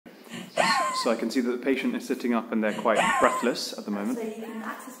So I can see that the patient is sitting up and they're quite breathless at the moment. So you can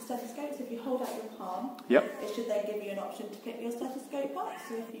access the stethoscope, so if you hold out your palm, Yep. it should then give you an option to pick your stethoscope up.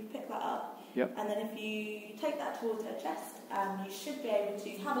 So if you pick that up, yep. and then if you take that towards her chest, you should be able to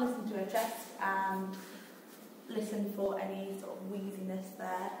have a listen to her chest and listen for any sort of wheeziness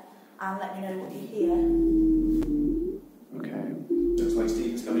there, and let me know what you hear. Okay. Looks like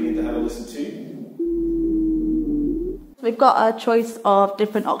Stephen's coming in to have a listen too. We've got a choice of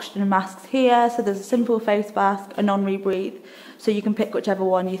different oxygen masks here. So there's a simple face mask, a non-rebreathe. So you can pick whichever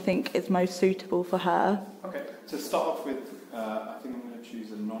one you think is most suitable for her. Okay, to start off with, I think I'm going to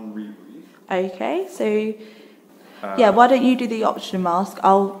choose a non-rebreathe. Okay, so yeah, why don't you do the oxygen mask?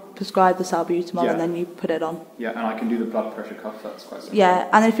 I'll prescribe the salbutamol and then you put it on. Yeah, and I can do the blood pressure cuff, that's quite simple. Yeah,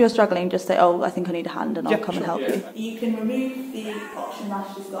 and if you're struggling, just say, oh, I think I need a hand, and I'll come and help you. Yeah. You can remove the oxygen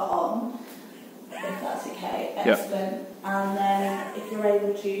mask she's got on, if that's okay. Excellent. And then if you're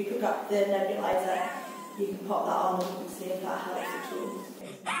able to pick up the nebulizer, you can pop that on and you can see if that helps at all.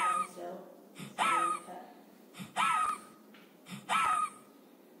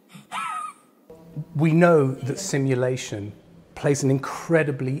 We know that simulation plays an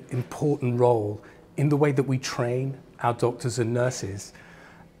incredibly important role in the way that we train our doctors and nurses.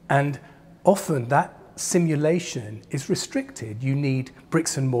 And often that simulation is restricted. You need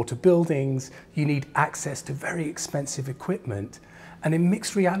bricks and mortar buildings, you need access to very expensive equipment. And in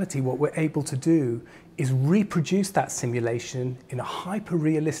mixed reality, what we're able to do is reproduce that simulation in a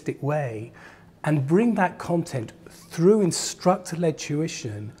hyper-realistic way and bring that content through instructor-led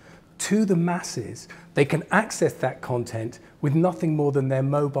tuition to the masses. They can access that content with nothing more than their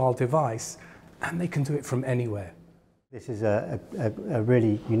mobile device, and they can do it from anywhere. This is a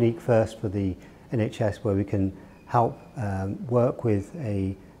really unique first for the NHS, where we can help work with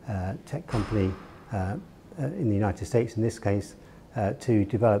a tech company in the United States, in this case, to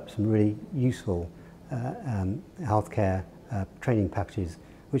develop some really useful healthcare training packages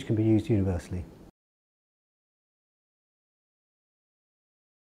which can be used universally.